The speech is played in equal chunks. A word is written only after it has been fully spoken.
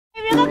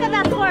look at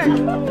that squirt.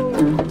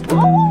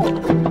 Oh!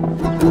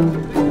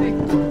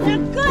 They're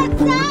good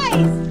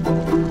size!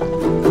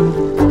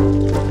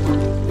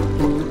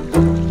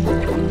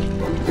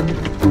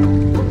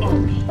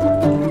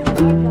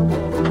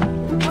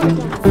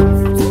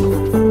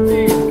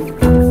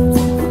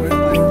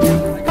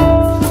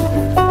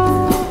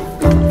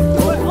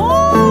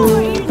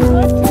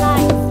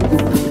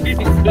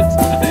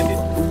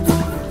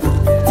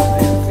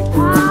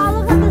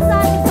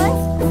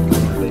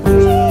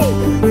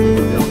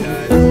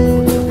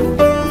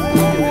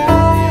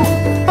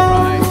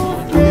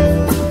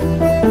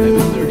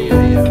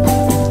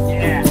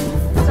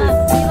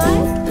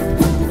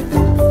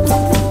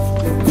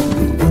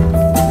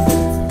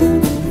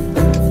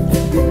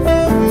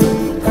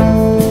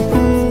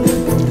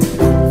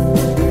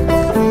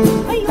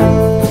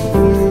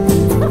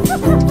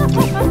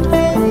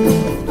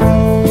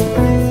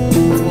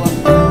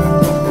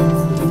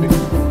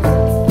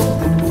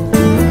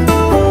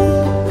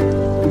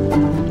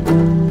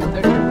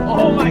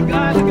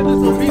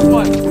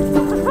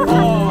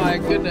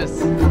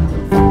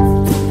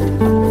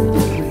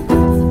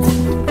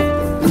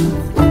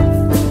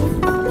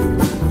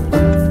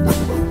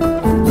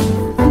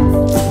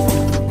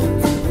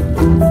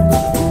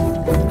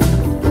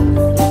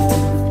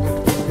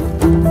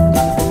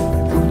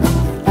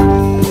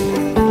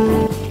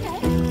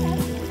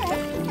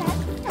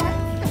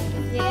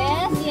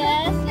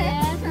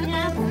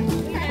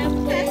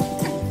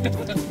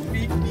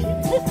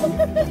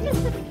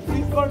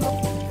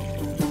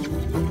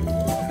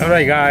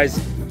 Alright guys,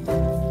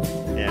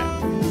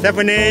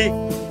 Stephanie,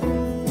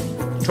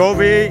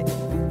 Chovy,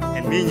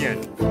 and Minion.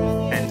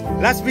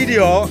 And last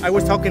video I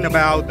was talking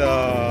about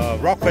the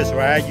rockfish,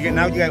 right?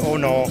 Now you guys all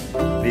know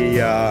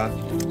the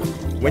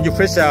when you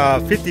fish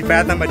 50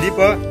 fathom or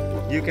deeper,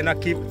 you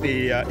cannot keep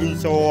the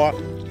inshore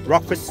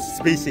rockfish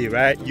species,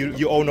 right?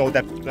 You all know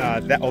that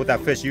all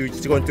that fish. You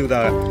just go into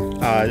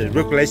the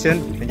regulation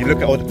and you look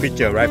at all the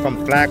picture, right?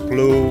 From black,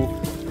 blue,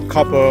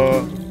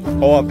 copper,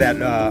 all of that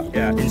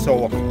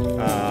inshore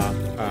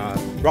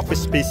rockfish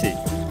species.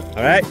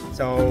 All right.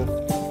 So,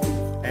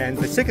 and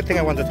the second thing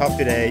I want to talk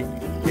today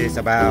is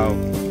about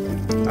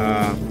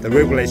the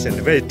regulation.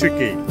 Very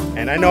tricky,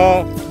 and I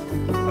know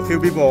a few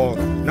people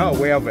not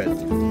aware of it.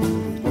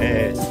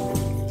 Is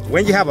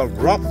when you have a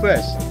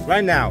rockfish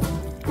right now,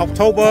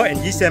 October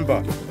and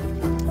December,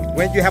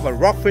 when you have a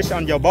rockfish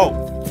on your boat,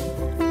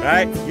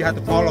 right? You have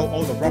to follow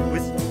all the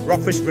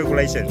rockfish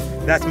regulations.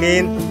 That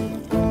means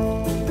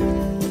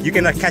you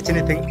cannot catch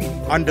anything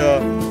under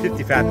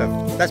 50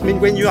 fathoms. That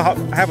means when you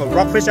have a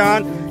rockfish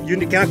on, you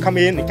cannot come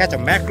in and catch a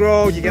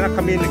mackerel. You cannot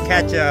come in and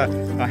catch a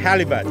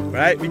halibut,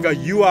 right? Because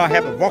you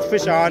have a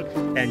rockfish on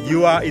and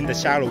you are in the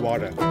shallow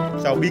water.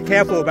 So be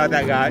careful about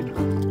that, guys.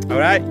 All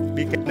right.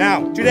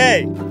 Now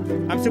today,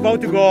 I'm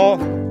supposed to go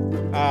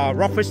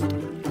rockfish.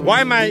 Why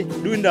am I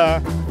doing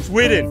the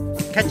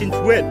squidding, catching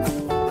squid?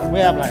 We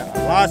have like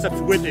lots of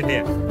squid in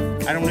here.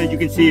 I don't know if you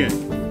can see it.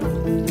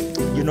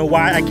 You know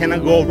why I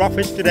cannot go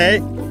rockfish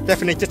today?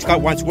 Definitely just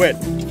caught one squid.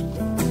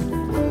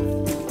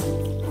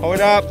 Hold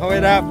it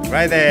up,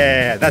 right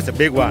there. That's a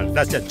big one.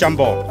 That's a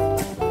jumbo.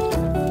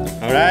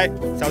 All right.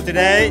 So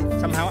today,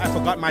 somehow I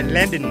forgot my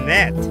landing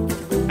net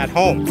at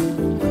home.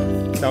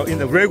 So in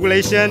the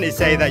regulation, it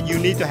says that you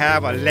need to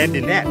have a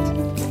landing net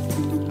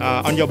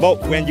on your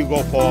boat when you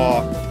go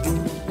for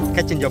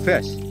catching your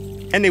fish.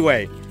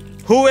 Anyway,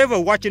 whoever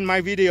watching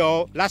my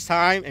video last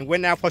time and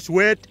went out for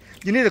squid,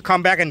 you need to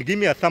come back and give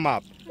me a thumb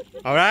up.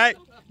 All right.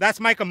 That's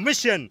my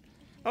commission.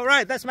 All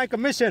right, that's my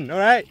commission. All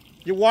right,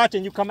 you watch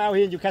and you come out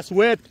here and you catch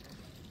squid.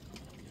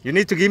 You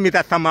need to give me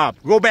that thumb up.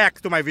 Go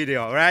back to my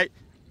video. All right,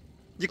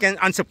 you can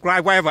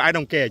unsubscribe, whatever. I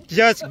don't care.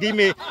 Just give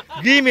me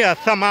a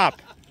thumb up.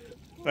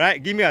 All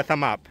right, give me a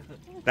thumb up.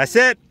 That's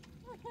it.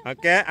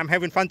 Okay, I'm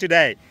having fun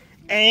today,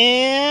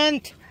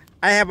 and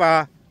I have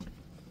a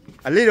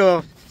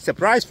little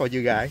surprise for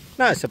you guys.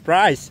 Not a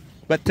surprise,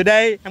 but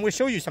today I'm going to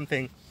show you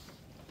something.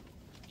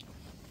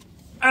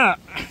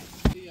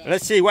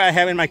 Let's see what I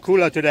have in my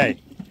cooler today.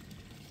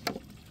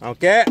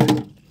 Okay,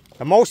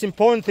 the most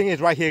important thing is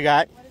right here,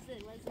 guys. What is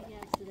it? What is it he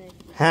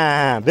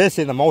has today? This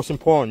is the most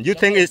important. You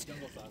think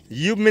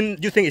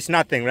it's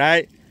nothing,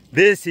 right?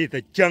 This is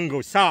the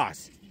jungle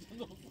sauce.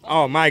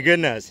 Oh my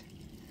goodness!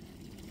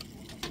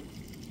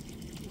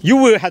 You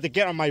will have to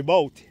get on my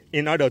boat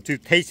in order to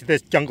taste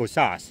this jungle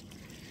sauce.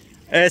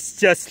 It's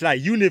just like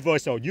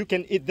universal. You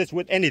can eat this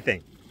with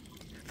anything,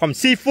 from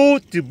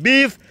seafood to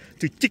beef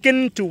to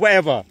chicken to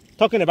whatever.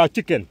 Talking about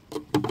chicken.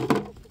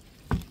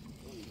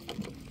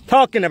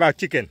 Talking about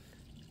chicken.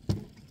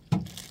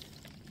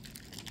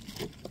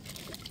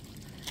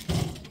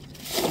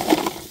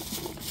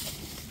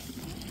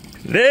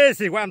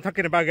 This is what I'm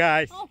talking about,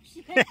 guys. Oh,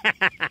 shit.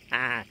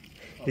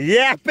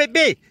 Yeah,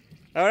 baby.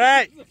 All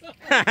right.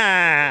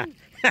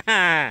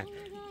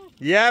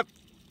 Yep.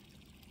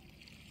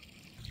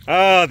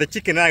 Oh, the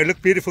chicken and I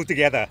look beautiful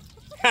together.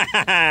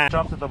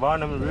 Drop to the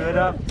bottom, reel it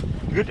up.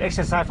 Good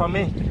exercise for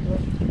me.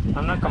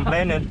 I'm not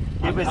complaining.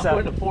 If it's I'm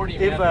going to 40,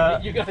 if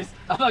man. You guys,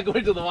 I'm not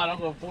going to the water. I'm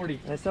going 40.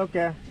 it's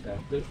okay. Yeah,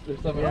 there's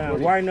something Yeah,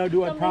 40. why not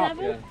do on Something top?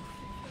 happened? Yeah.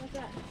 What's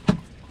that?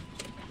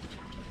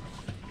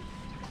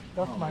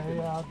 That's my,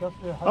 that's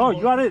the Oh,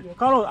 you got it,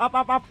 Carlos.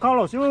 Up,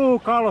 Carlos.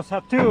 You, Carlos,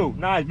 have two.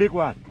 Nice, big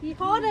one. You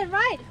hold it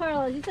right,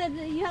 Carlos. You said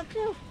that you have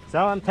to. So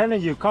I'm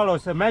telling you,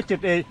 Carlos, match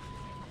it.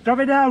 Drop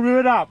it down, reel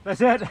it up.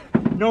 That's it.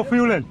 No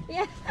fueling.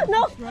 Yeah.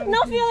 No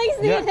feelings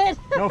Yeah, needed.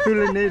 no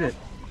fueling needed.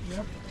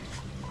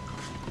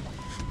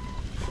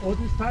 All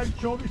this time,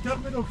 Chovy tell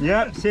me to.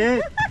 Yeah,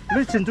 see?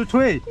 Listen to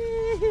Trovy.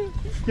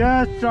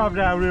 Just drop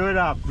down, reel it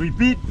up.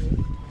 Repeat.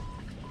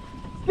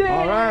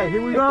 All right,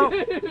 here we go.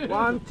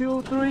 1,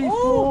 2, 3,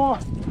 4.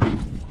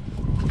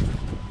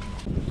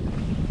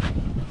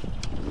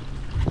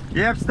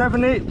 Yep,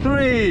 Stephanie,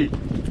 3.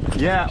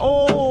 Yeah.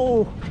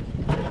 Oh,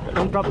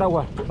 don't drop that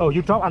one. Oh,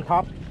 you drop on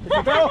top.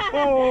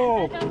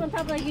 Oh. I jump on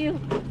top like you.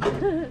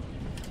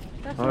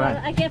 That's All what right.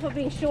 I get for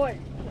being short.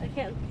 I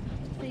can't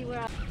see where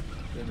I...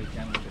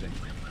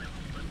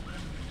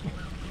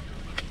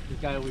 This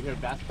guy over here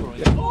bass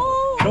throwing.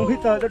 Oh!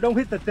 Don't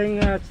hit the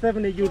thing,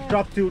 Stephanie. You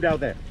drop 2 down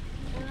there.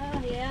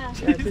 Yeah.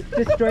 Yeah,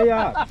 just straight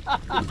up. I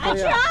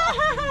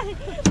tried!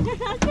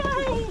 I'm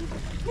trying!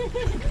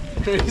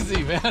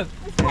 Crazy, man.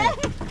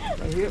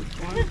 Right here.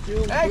 1,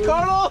 2, Hey, 3,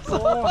 Carlos!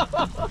 4,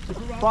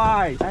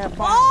 5. I have 5.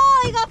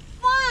 Oh, you got 5!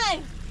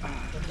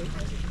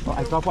 Oh,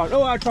 I dropped 1.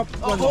 Oh, I dropped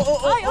 1 more.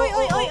 Oi, oi,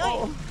 oi, oi,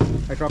 oi!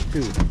 I dropped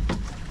 2.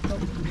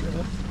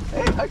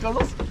 Hey, hi,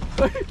 Carlos.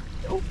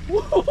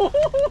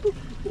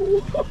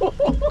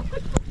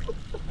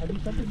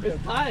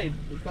 It's tied.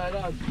 It's tied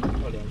on.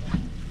 Hold on.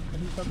 I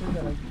need something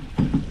that I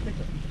take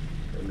it.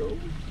 Hello.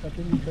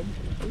 Something you can.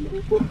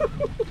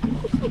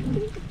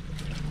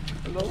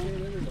 Hello.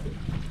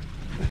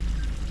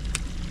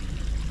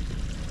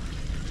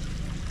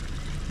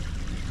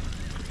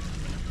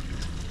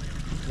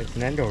 There's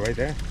an handle right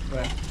there.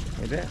 Where?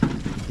 Right there.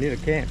 Need a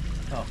can.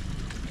 Oh.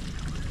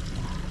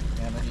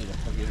 Man, I need a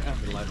fucking. I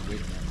have to live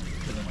weight now.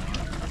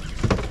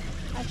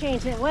 I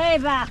changed it way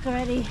back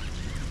already.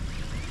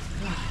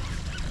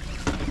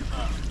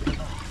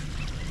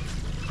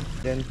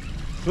 Then,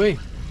 Wait.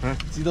 huh?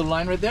 See the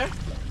line right there?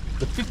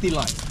 The 50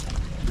 line.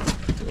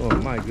 Oh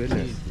my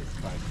goodness. Jesus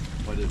Christ.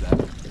 What is that?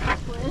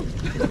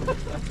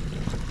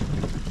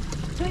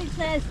 Tweet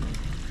says,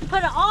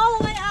 put it all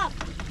the way up.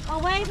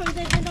 Away from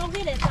it and don't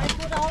hit it. So I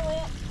put it all the way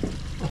up.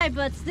 Okay,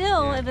 but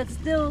still, Yeah. if it's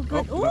still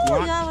good. Oh, Ooh, but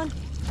what? that one.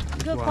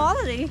 Good What?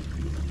 quality.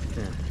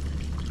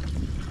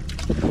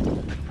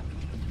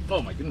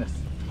 Oh my goodness.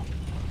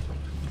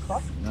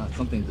 No,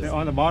 something just.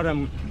 On the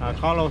bottom,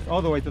 Carlos,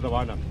 all the way to the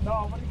bottom. No,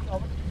 I want to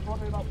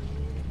put it up.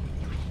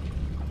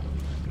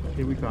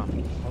 Here we go.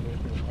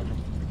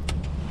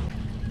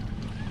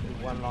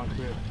 One long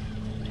trip.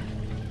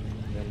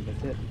 Then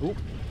that's it. Oop.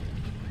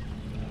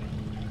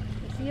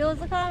 The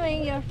seals are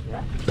coming. You're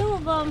 2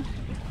 of them.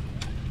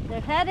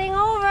 They're heading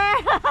over.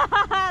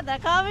 They're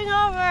coming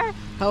over.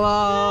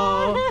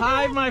 Hello.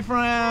 Hi, my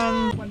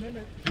friend.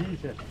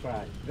 Jesus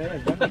Christ. There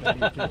is one of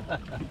these two.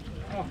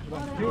 Oh, Oh,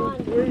 1,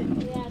 2, they're 3. on.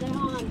 Yeah, they're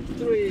on.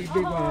 3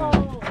 big ones. Oh.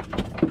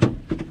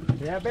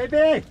 Yeah,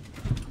 baby.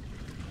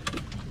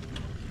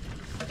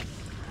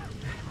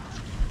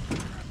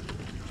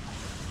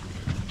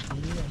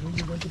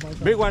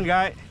 Big one,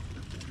 guy.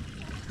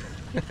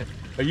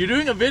 Are you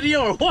doing a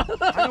video or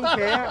what? I don't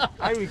care.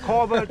 I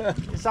record, but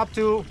it's up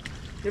to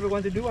if we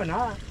want to do or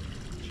not.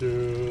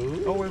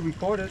 True. Oh, we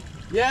record it.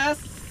 Yes,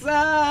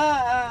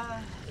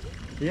 sir.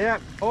 Yeah.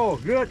 Oh,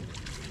 good.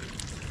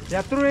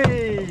 Yeah,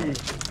 3.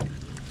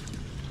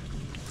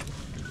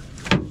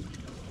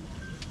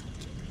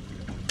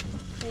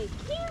 Thank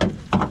you.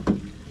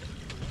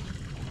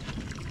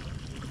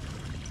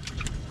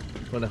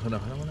 Hold on.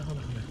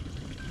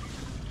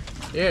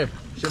 Here,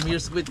 show me your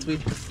squid, sweet.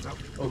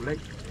 Oh, leg.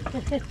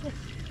 Oh,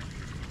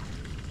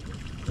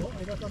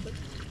 I got something.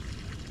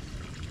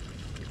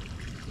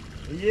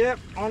 Yep,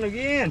 on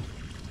again.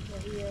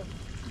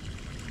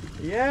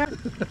 Yeah.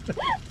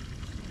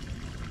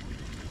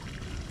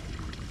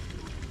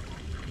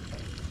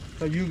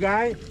 So you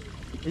guys,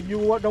 if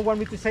you don't want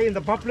me to say in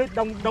the public,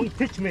 don't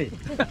teach me.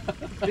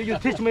 If you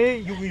teach me,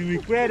 you will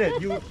regret it.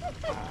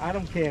 I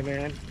don't care,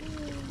 man.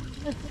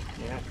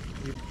 Yeah.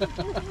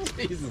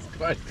 Jesus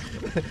Christ.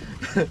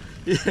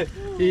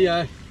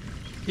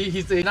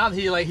 He's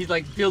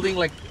like building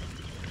like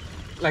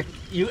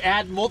you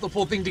add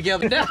multiple things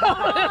together now.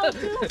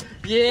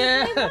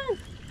 Yeah.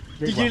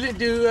 Big one.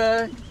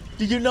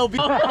 Did you know?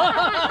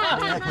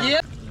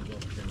 Yeah.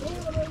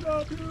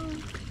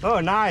 Oh,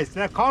 nice.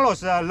 Now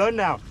Carlos learn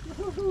now.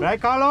 Right,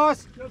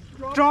 Carlos? Just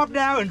Drop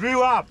down and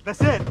reel up.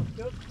 That's it.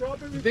 Just drop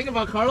The it. thing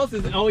about Carlos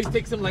is it always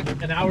takes him like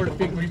an hour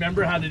to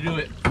remember how to do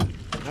it.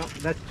 No,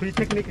 that 3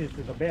 technique is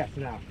the best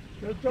now.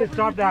 Just Just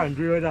drop down and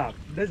reel it up.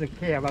 Doesn't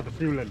care about the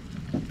fueling.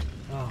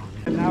 Oh,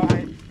 And now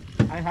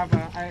I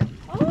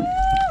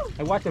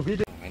watch a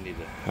video. I need it.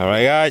 All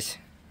right, guys.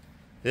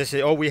 This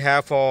is all we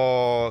have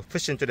for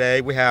fishing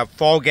today. We have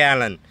 4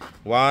 gallon.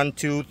 1,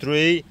 2,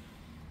 3.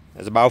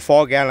 It's about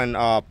 4 gallon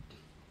of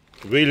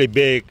really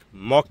big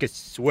market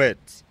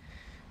squids.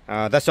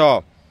 That's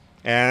all.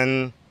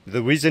 And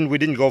the reason we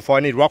didn't go for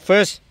any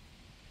rockfish,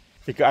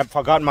 because I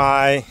forgot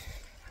my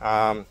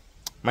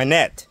my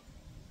net.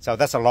 So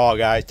that's a law,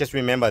 guys. Just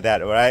remember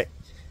that, all right?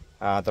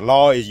 The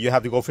law is you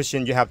have to go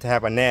fishing, you have to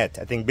have a net,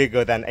 I think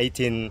bigger than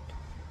 18,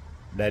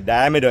 the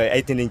diameter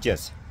 18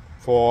 inches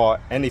for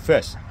any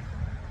fish.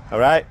 All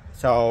right,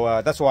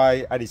 so that's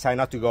why I decided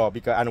not to go,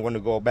 because I don't want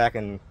to go back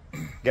and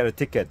get a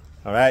ticket.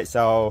 All right,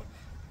 so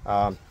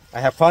I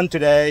have fun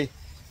today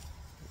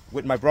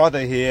with my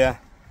brother here,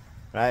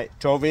 right?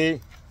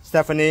 Trovy,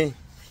 Stephanie.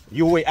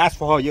 You will ask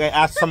for her. You guys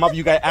ask, some of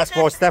you guys ask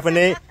for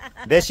Stephanie.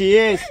 There she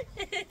is.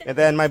 And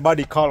then my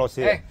buddy Carlos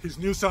here. Hey, his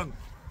new son.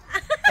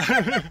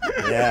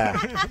 Yeah.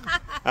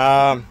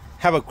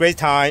 Have a great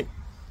time.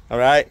 All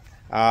right.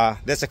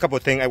 There's a couple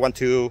of things I want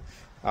to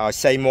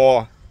say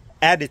more,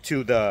 added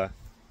to the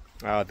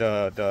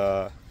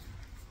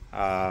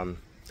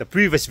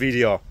previous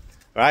video,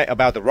 right,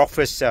 about the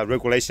rockfish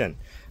regulation.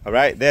 All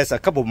right, there's a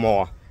couple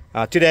more.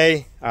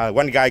 Today,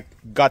 one guy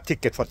got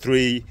ticket for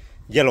 3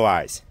 yellow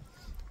eyes.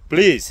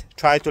 Please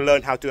try to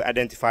learn how to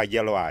identify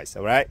yellow eyes.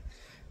 All right.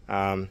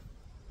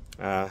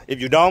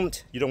 If you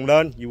don't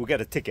learn, you will get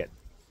a ticket,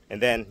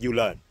 and then you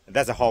learn.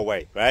 That's the whole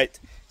way, right?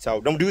 So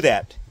don't do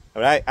that.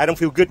 All right. I don't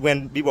feel good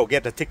when people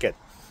get a ticket.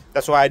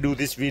 That's why I do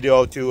this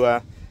video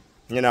to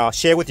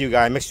share with you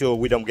guys, make sure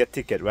we don't get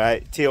ticket,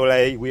 right?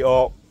 TLA, we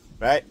all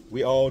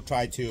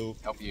try to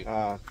help you.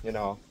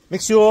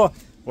 Make sure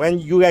when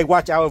you guys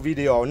watch our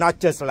video, not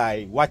just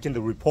like watching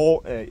the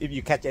report, if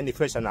you catch any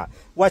fish or not.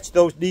 Watch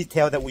those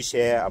details that we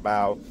share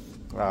about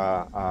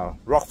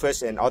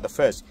rockfish and other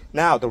fish.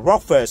 Now, the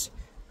rockfish,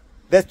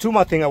 there's 2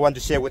 more things I want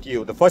to share with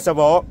you. The first of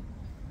all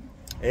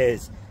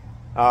is,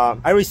 I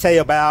always say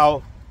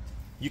about,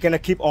 you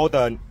cannot keep all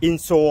the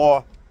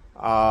inshore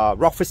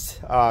rockfish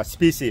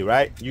species,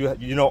 right?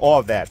 You know all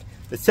of that.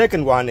 The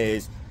second one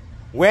is,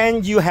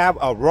 when you have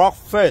a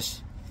rockfish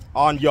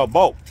on your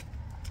boat,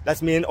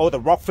 that means all the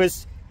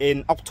rockfish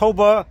in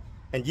October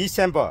and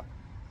December,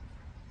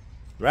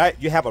 right?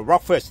 You have a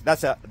rockfish,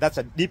 that's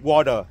a deep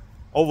water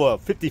over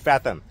 50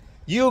 fathoms.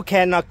 You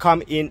cannot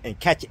come in and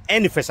catch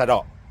any fish at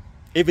all.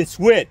 Even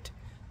squid,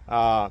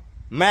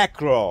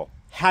 mackerel,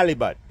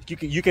 halibut,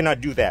 you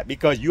cannot do that,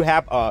 because you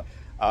have a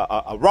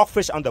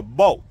rockfish on the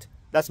boat.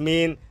 That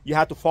means you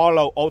have to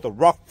follow all the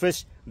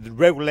rockfish. The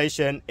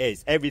regulation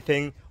is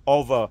everything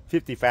over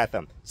 50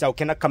 fathoms. So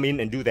cannot come in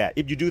and do that.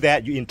 If you do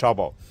that, you're in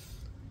trouble.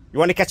 You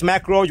want to catch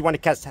mackerel, you want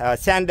to catch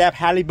sand dab,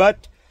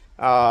 halibut,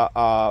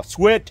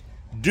 squid,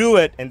 do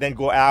it and then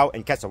go out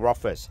and catch a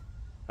rockfish.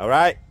 All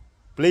right?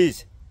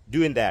 Please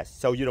doing that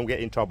so you don't get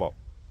in trouble.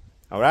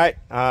 All right?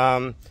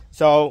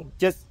 So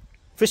just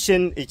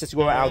fishing is just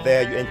going out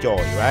there, you enjoy,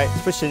 right?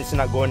 Fishing is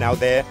not going out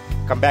there,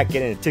 come back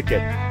getting a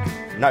ticket.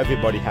 Not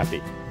everybody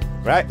happy.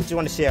 Right? Just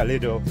want to share a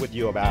little with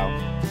you about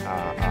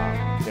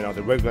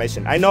the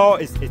regulation. I know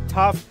it's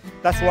tough.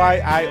 That's why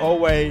I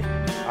always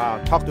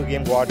talk to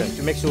Game Warden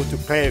to make sure to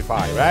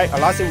clarify. Right? A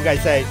lot of you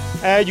guys say,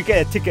 hey, you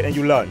get a ticket and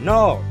you learn.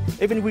 No,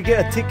 even if we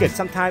get a ticket,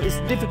 sometimes it's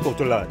difficult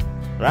to learn.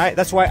 Right?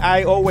 That's why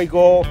I always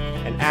go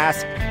and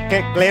ask,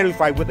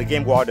 clarify with the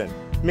Game Warden.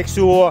 Make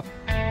sure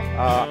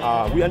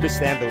we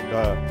understand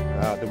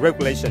the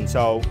regulation.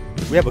 So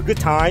we have a good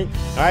time,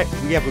 right?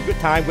 We have a good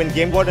time. When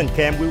Game Warden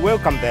came, we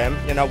welcome them.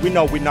 We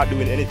know we're not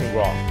doing anything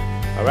wrong.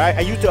 All right?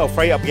 I used to be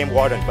afraid of Game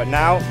Warden, but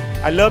now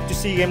I love to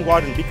see Game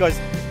Warden because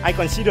I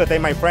consider they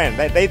my friend.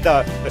 They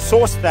the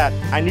source that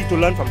I need to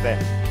learn from them.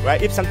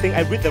 Right? If something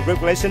I read the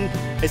regulation,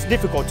 it's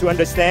difficult to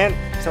understand,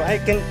 so I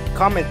can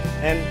comment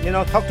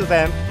and talk to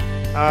them,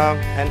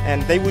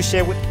 and they will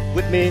share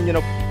with me.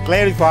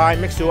 Clarify,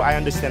 make sure I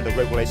understand the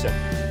regulation.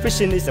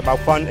 Fishing is about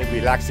fun and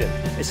relaxing.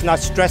 It's not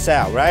stress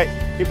out, right?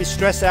 If you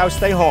stress out,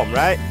 stay home,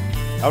 right?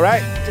 All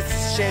right?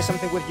 Just share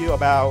something with you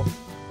about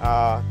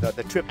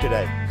the trip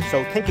today.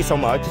 So thank you so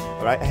much.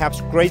 All right? I have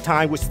a great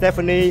time with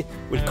Stephanie,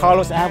 with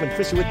Carlos. I haven't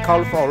fished with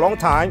Carlos for a long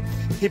time.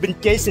 He's been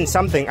chasing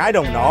something. I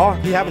don't know.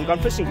 He haven't gone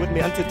fishing with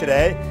me until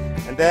today.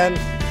 And then,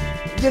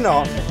 he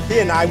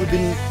and I, we've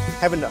been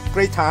having a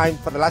great time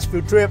for the last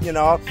few trips,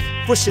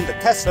 pushing the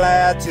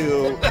Tesla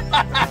to,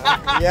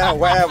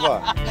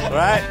 wherever,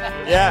 right?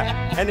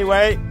 Yeah,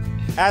 anyway,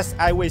 as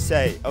I always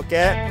say,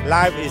 okay,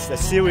 life is a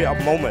series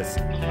of moments,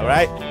 all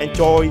right?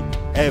 Enjoy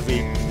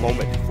every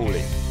moment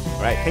fully,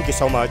 all right? Thank you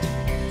so much.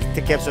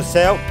 Take care of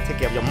yourself, take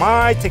care of your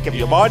mind, take care of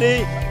your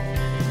body,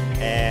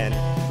 and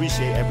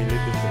appreciate every little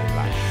thing in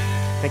life.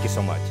 Thank you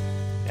so much,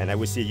 and I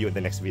will see you in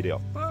the next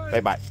video.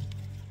 Bye-bye.